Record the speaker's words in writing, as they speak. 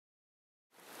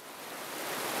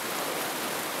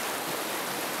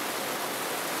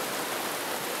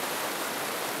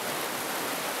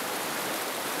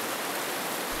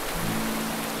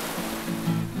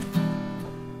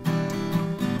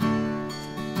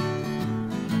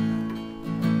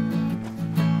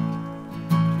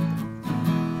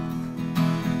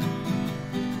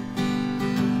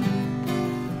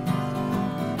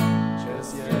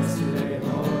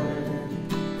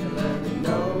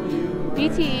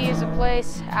BTE is a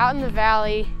place out in the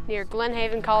valley near Glen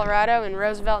Haven, Colorado in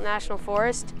Roosevelt National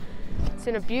Forest. It's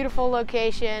in a beautiful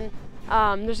location.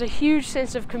 There's a huge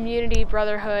sense of community,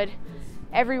 brotherhood.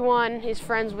 Everyone is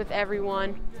friends with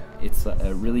everyone. It's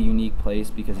a really unique place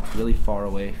because it's really far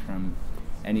away from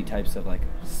any types of like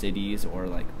cities or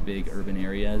like big urban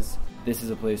areas. This is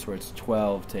a place where it's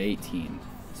 12 to 18,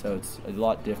 so it's a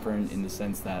lot different in the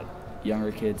sense that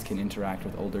younger kids can interact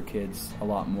with older kids a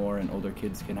lot more, and older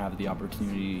kids can have the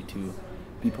opportunity to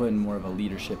be put in more of a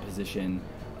leadership position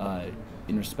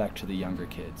in respect to the younger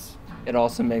kids. It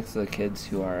also makes the kids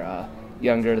who are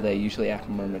younger, they usually act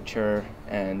more mature,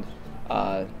 and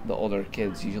the older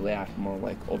kids usually act more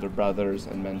like older brothers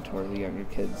and mentor the younger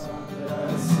kids.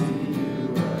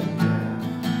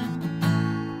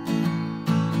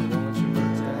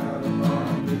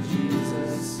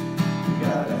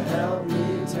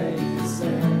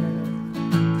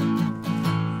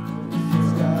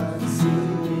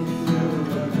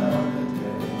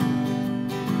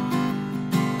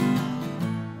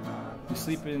 We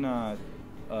sleep in a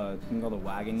thing called a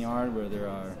wagon yard, where there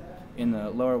are, in the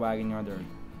lower wagon yard, there are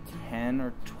 10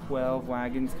 or 12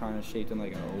 wagons kind of shaped in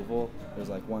like an oval. There's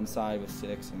like one side with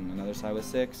 6 and another side with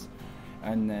 6.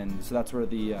 And then, so that's where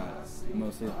the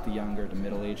mostly the younger to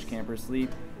middle-aged campers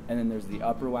sleep. And then there's the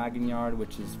upper wagon yard,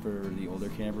 which is for the older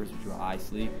campers, which is where I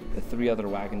sleep. The 3 other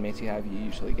wagon mates you have, you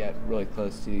usually get really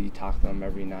close to. You talk to them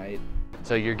every night.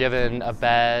 So you're given a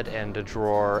bed and a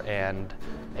drawer and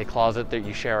a closet that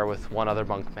you share with one other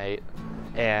bunkmate,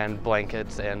 and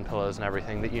blankets and pillows and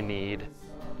everything that you need.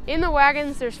 In the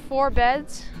wagons, there's 4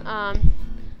 beds,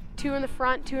 2 in the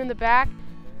front, 2 in the back.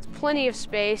 It's plenty of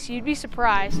space. You'd be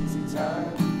surprised.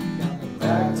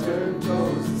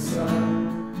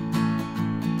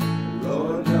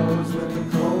 Lord knows when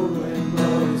the cold wind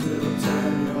blows, it'll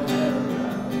turn your head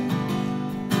around.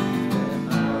 10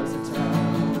 miles of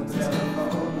town on the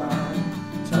telephone line,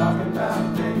 talking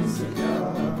about things to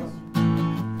come.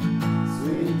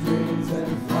 Sweet dreams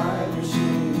and flying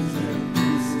machines and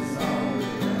pieces on the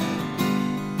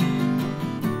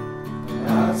ground.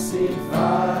 I've seen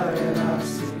fire and I've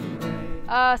seen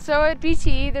rain. So at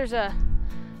BTE, there's a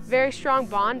very strong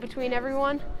bond between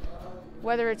everyone,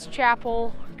 whether it's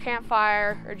chapel,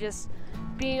 campfire, or just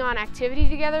being on activity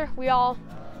together. We all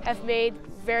have made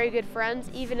very good friends,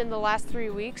 even in the last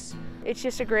 3 weeks. It's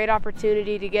just a great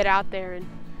opportunity to get out there and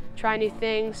try new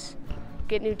things,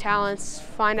 get new talents,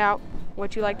 find out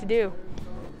what you like to do.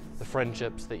 The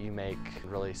friendships that you make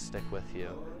really stick with you.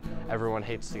 Everyone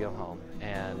hates to go home,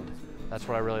 and that's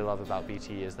what I really love about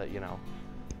BT is that, you know,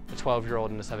 a 12-year-old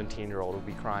and a 17-year-old will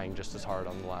be crying just as hard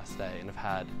on the last day and have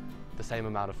had the same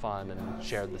amount of fun and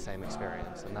shared the same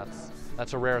experience, and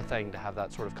that's a rare thing to have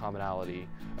that sort of commonality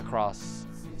across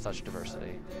such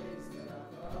diversity.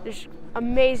 There's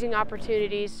amazing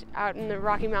opportunities out in the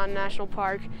Rocky Mountain National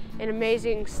Park, and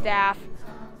amazing staff,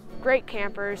 great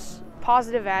campers,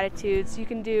 positive attitudes. You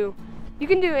can do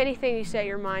anything you set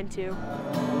your mind to.